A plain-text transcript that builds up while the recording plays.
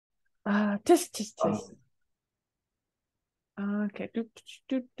Tis. Okay.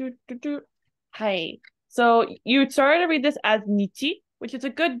 Hi. So you started to read this as Nichi, which is a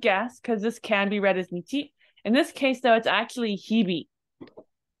good guess because this can be read as Nichi. In this case, though, it's actually Hibi.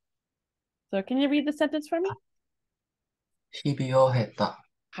 So can you read the sentence for me? 日々を経た.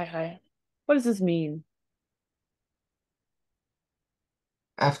 Hi. What does this mean?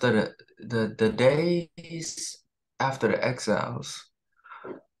 After the days after the exiles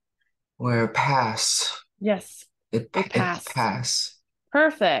were past. Yes, It passed. passed.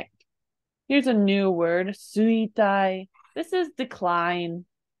 Perfect. Here's a new word, suitai. This is decline.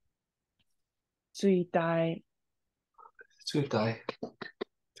 Suitai. Suitai.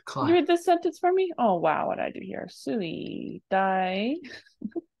 Can you read this sentence for me? Oh, wow, what did I do here? Suitai.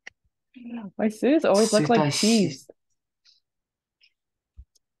 My suits always look like cheese.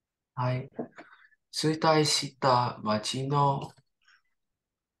 はい。衰退した町の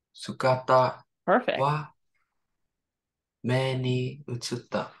姿 Perfect. は目に映っ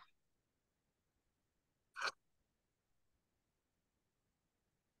た。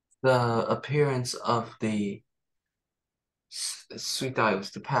The appearance of the Suitai was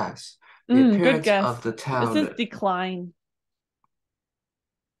the past. The Good appearance guess. of the town. This is decline.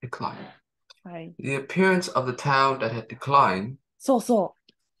 Decline. Hi. The appearance of the town that had declined. So.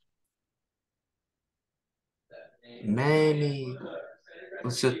 Many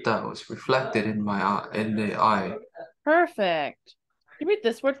Usutta was reflected in the eye. Perfect. Can you read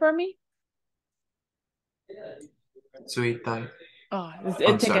this word for me? Suitai. Oh,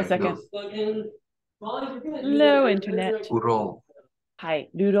 it take a second. Low internet. Uro. Hi,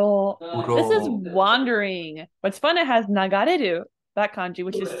 doodle. This is wandering. What's fun, it has nagareru, that kanji,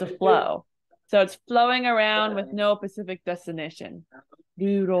 which is to flow. So it's flowing around with no specific destination.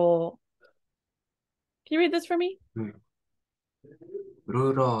 Doodle. Can you read this for me?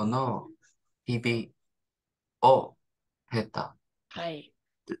 Ruro no hibi o heta. Hi.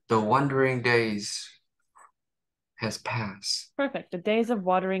 The wandering days has passed. Perfect. The days of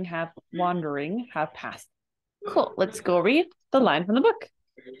wandering have passed. Cool. Let's go read the line from the book.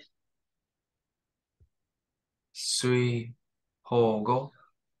 Sui hogo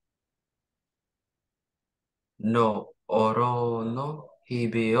no oro no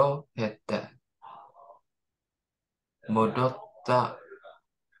hibi o hete. Modotta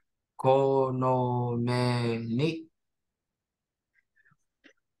ko no me ni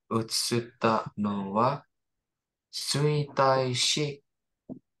utsutta no wa suitai shi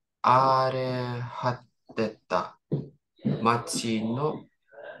are hatteta machi no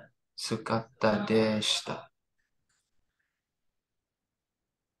tsukata deshita.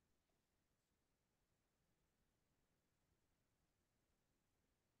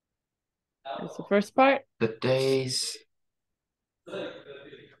 Here's the first part. The days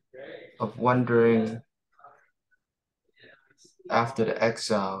of wandering after the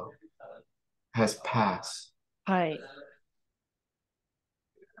exile has passed. Hi.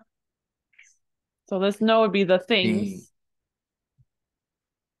 So this no would be the things.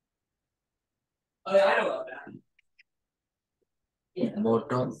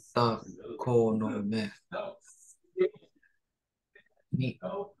 Modotta ko no me ni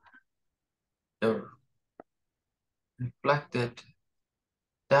the reflected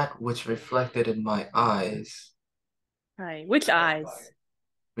that which reflected in my eyes. Hi. Which eyes?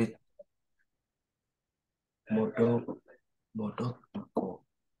 With modotta ko.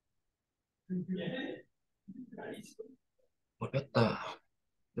 Modotta,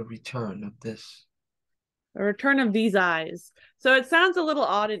 the return of this. The return of these eyes. So it sounds a little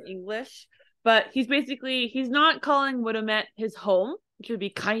odd in English, but he's not calling Wodamet his home, which would be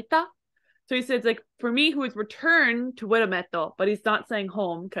kaita. So he says, like, for me, who was returned to Wodameto, but he's not saying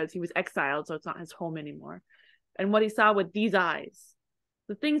home because he was exiled, so it's not his home anymore. And what he saw with these eyes,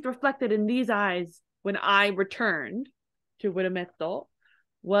 the things reflected in these eyes when I returned to Wodameto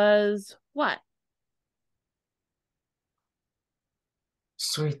was what?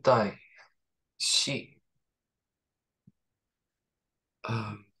 Suitai shi.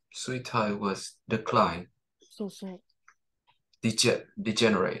 Suitai was decline. So.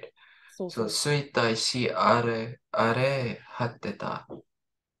 Degenerate. So suitai shi are hatteta.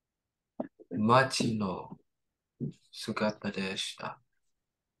 Machi no sugata deshita.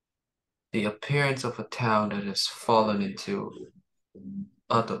 The appearance of a town that has fallen into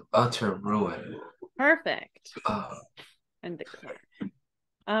utter ruin. Perfect. And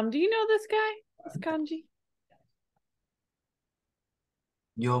decline. Do you know this guy? This kanji?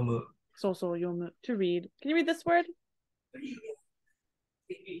 Yomu. So yomu, to read. Can you read this word?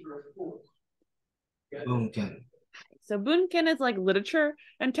 So bunken is like literature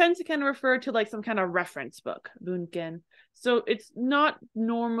and tends to kind of refer to like some kind of reference book, bunken. So it's not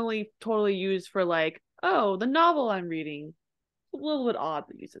normally totally used for like, oh, the novel I'm reading. It's a little bit odd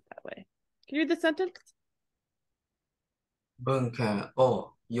to use it that way. Can you read the sentence? 文献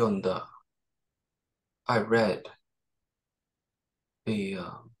を読んだ. I read the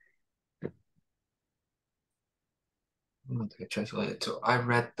what do I translate it to? I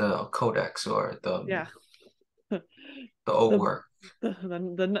read the codex or Yeah. the old The, work.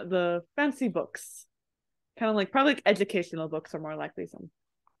 the fancy books. Kind of like probably like educational books are more likely some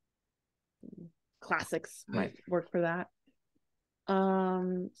classics might work for that.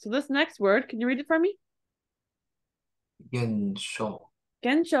 So this next word, can you read it for me? 現象.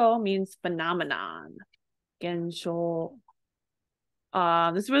 Gensho means phenomenon. Gensho.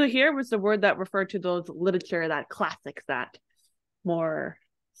 This word here was the word that referred to those literature, that classics, that more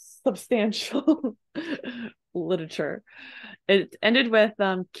substantial literature. It ended with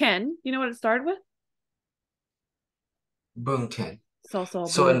ken. You know what it started with? 文献. So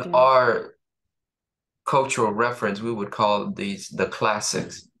So in our cultural reference, we would call these the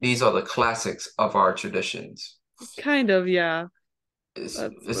classics. These are the classics of our traditions. Kind of, yeah. It's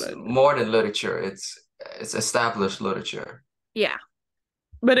more than literature. It's established literature. Yeah.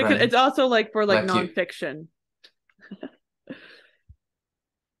 But it's also like for like nonfiction.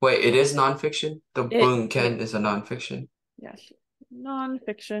 Wait, it is nonfiction? The bunken is a nonfiction? Yeah,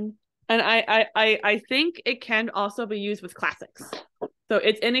 nonfiction. And I think it can also be used with classics. So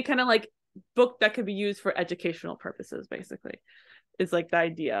it's any kind of like book that could be used for educational purposes, basically. Is like the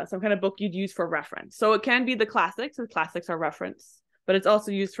idea. Some kind of book you'd use for reference. So it can be the classics, and classics are reference, but it's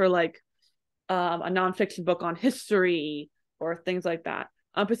also used for like a nonfiction book on history or things like that.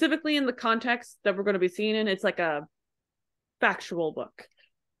 Specifically in the context that we're going to be seeing in, it's like a factual book,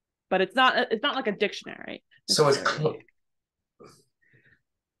 but it's not like a dictionary. So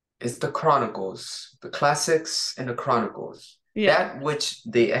it's the chronicles, the classics and the chronicles. Yeah. That which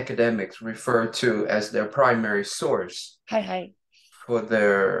the academics refer to as their primary source. Hi. For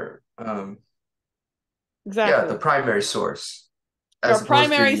their exactly. Yeah, the primary source. Their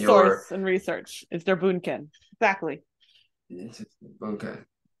primary source in research is their bunken. Exactly. Bunken.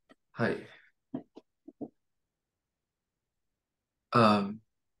 Hi.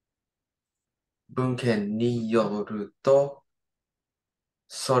 文献によると、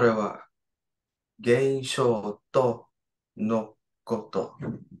それは現象とのこと。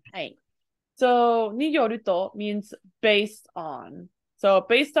はい。So, によると means based on. So,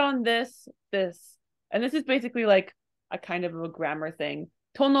 based on this, and this is basically like a kind of a grammar thing.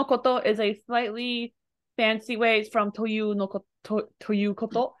 To no koto is a slightly fancy way. It's from toyu no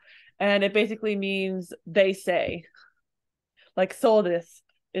koto, and it basically means they say. Like so this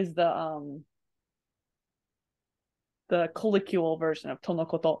is the colloquial version of to no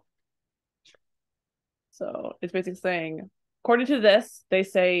koto. So it's basically saying, according to this, they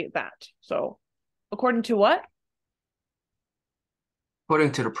say that. So according to what?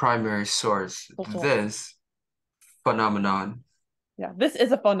 According to the primary source, this phenomenon. Yeah, this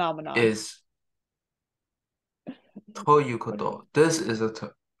is a phenomenon. Is toyu koto. This is a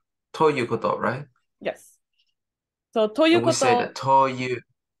toyu koto, right? Yes. So toyu koto. We say that toyu.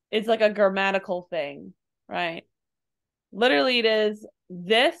 It's like a grammatical thing, right? Literally, it is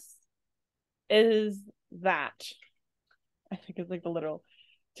this is that. I think it's like the literal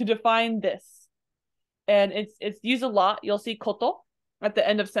to define this, and it's used a lot. You'll see koto at the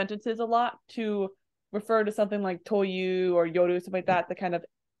end of sentences a lot to refer to something like toyu or yoru, something like that, that kind of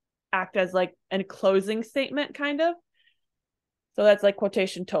act as like a closing statement, kind of. So that's like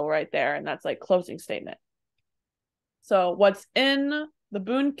quotation to right there, and that's like closing statement. So what's in the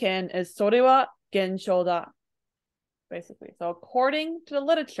bunken is sore wa genshou da, basically. So according to the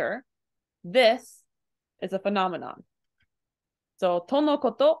literature, this is a phenomenon. So to no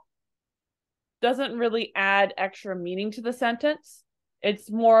koto doesn't really add extra meaning to the sentence.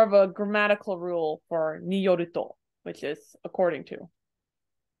 It's more of a grammatical rule for ni yoru to, which is according to.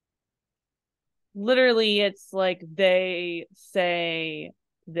 Literally, it's like they say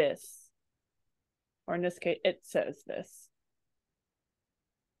this. Or in this case, it says this.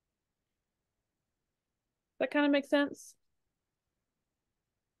 That kind of makes sense?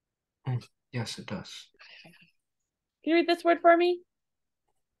 Yes, it does. Can you read this word for me?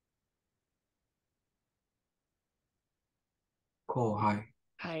 Kohai.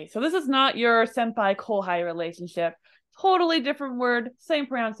 Hi. So this is not your senpai kohai relationship. Totally different word. Same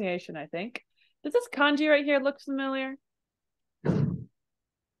pronunciation, I think. Does this kanji right here look familiar?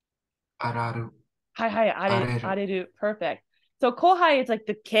 Araru. Hi, areru. Perfect. So kohai is like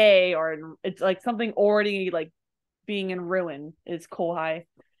decay, or it's like something already like being in ruin is kohai,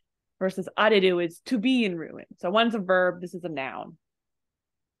 versus areru is to be in ruin. So one's a verb, this is a noun.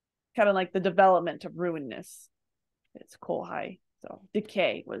 Kind of like the development of ruinness. It's kohai. So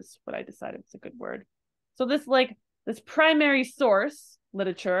decay was what I decided was a good word. So this primary source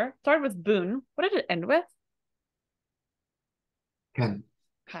literature started with Boon. What did it end with? Ken.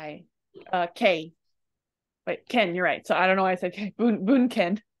 Hi. K. Wait, Ken, you're right. So I don't know why I said K. Boon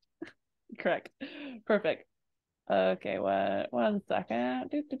Ken. Correct. Perfect. Okay, one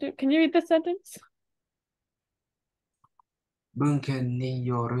second. Can you read this sentence? 文献に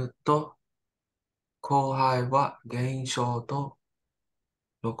よると、後輩は現象と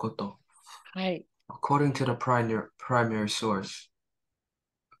のこと。はい。According to the primary source,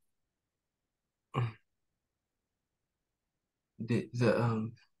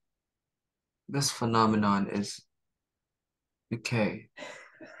 this phenomenon is decay.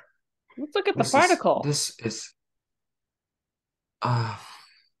 Let's look at the particle. This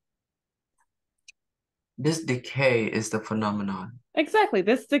decay is the phenomenon. Exactly.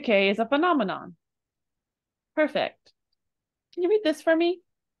 This decay is a phenomenon. Perfect. Can you read this for me?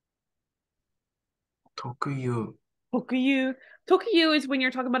 特有. Tokuyu. Tokuyu is when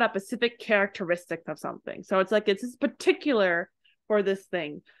you're talking about a specific characteristic of something. So it's like it's particular for this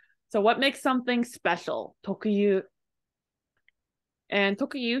thing. So what makes something special? Tokuyu. And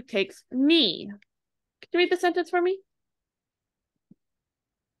Tokuyu takes ni. Can you read the sentence for me?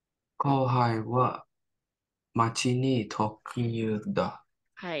 後輩は町に特有だ.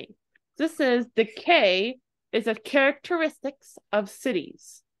 Hi. This says decay is a characteristics of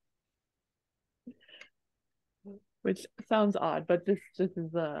cities. Which sounds odd, but this is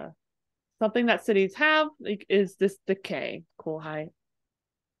something that cities have, like, is this decay. Kohai.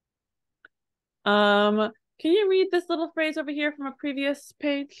 Can you read this little phrase over here from a previous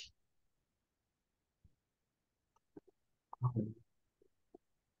page?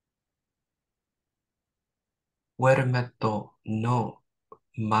 ウェルメットの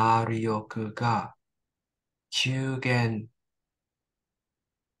魔力が急減.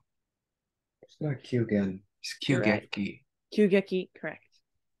 It's not 急減. It's 急激. Kyugeki, correct.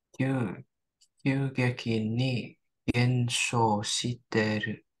 急激に減少してい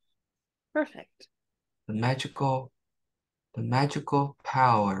る. Perfect. The magical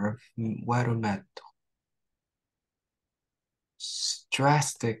power of Werumeto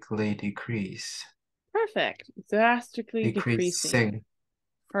drastically decrease. Perfect. Drastically decreasing.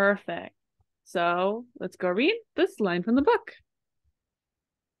 Perfect. So let's go read this line from the book.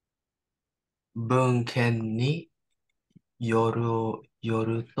 文献による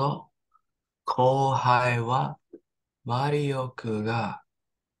と、後輩は魔力が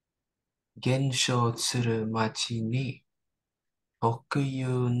減少する町に特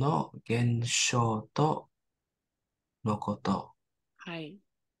有の現象とのこと。はい。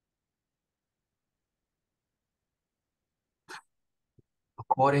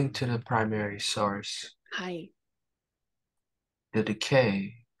According to the primary source, はい。the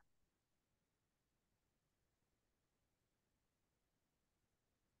decay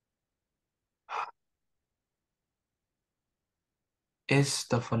is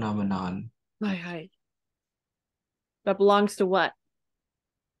the phenomenon. はいはい。That belongs to what?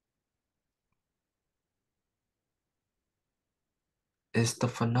 Is the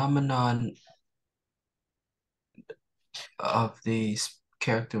phenomenon of the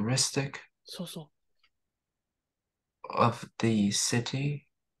characteristic そうそう。 of the city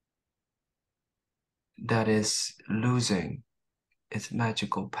that is losing its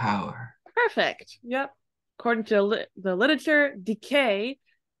magical power. Perfect. Yep. According to the literature, decay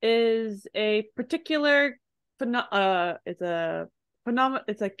is a particular it's a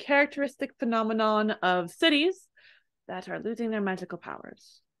characteristic phenomenon of cities that are losing their magical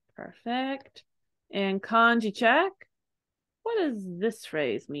powers. Perfect. And kanji check. What does this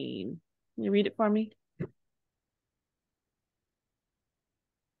phrase mean? Can you read it for me?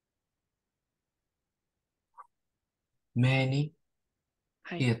 目に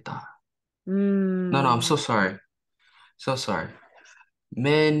はい。消えた. No, No, I'm so sorry. So sorry.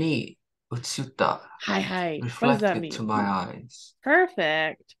 目に映った. はいはい. What does that Reflected mean? to my eyes.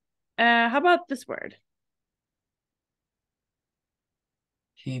 Perfect. How about this word?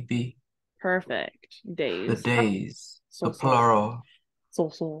 日々. Perfect. Days. The days. So, the plural.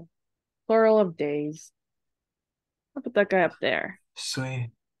 So. Plural of days. I'll put that guy up there.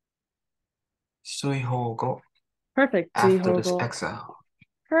 水泡後. Perfect. After this exile.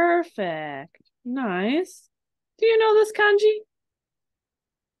 Perfect. Nice. Do you know this kanji?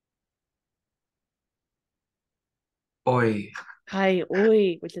 Oi. Hai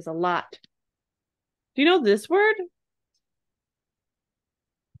oi, which is a lot. Do you know this word?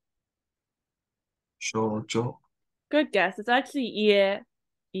 少女 Good guess. It's actually ie.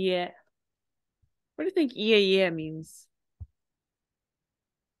 Ie. What do you think ie means?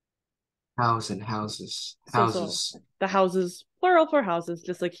 house and houses. So. Houses. The houses, plural for houses,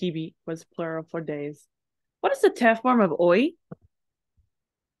 just like hibi was plural for days. What is the te form of oi?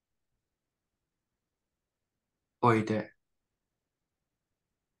 Oide.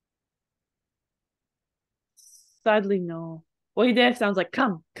 Sadly, no. Oide sounds like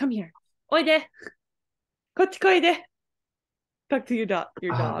come here. Oide. Kochi koide. Talk to your dog.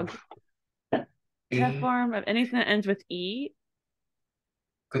 Te form of anything that ends with e.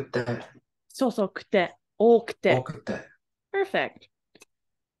 Kute. So kute. Okute. Okute. Perfect.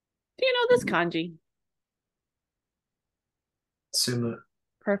 Do you know this kanji? Sumu.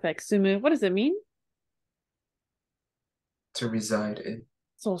 Perfect. Sumu. What does it mean? To reside in.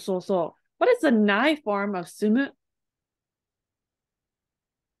 So. What is the nai form of sumu?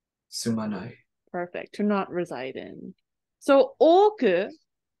 Sumanai. Perfect. To not reside in. So oku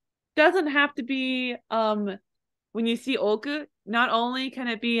doesn't have to be when you see oku, not only can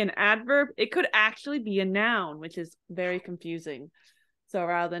it be an adverb, it could actually be a noun, which is very confusing. So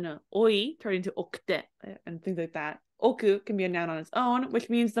rather than oi turning to okute and things like that, oku can be a noun on its own, which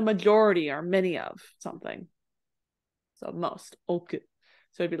means the majority or many of something. So most oku.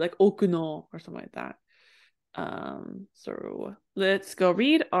 So it'd be like okuno or something like that. So let's go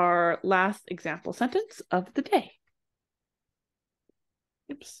read our last example sentence of the day.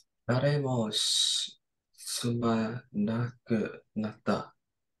 Oops. 誰も住まなくなった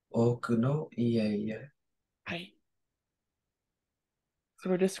多くの家々。Hi.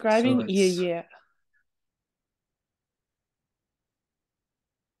 So we're describing ie.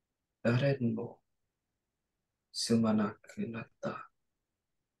 誰も住まなくなった多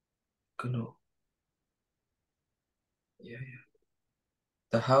くの家々。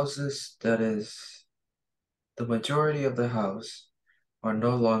The houses, that is, the majority of the house are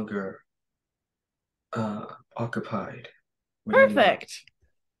no longer occupied with anyone. Perfect.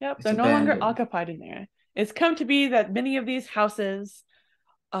 Yep, It's they're no longer abandoned. occupied in there. It's come to be that many of these houses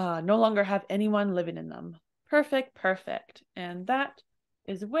no longer have anyone living in them. Perfect. And that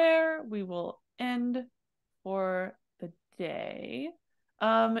is where we will end for the day.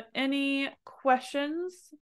 Any questions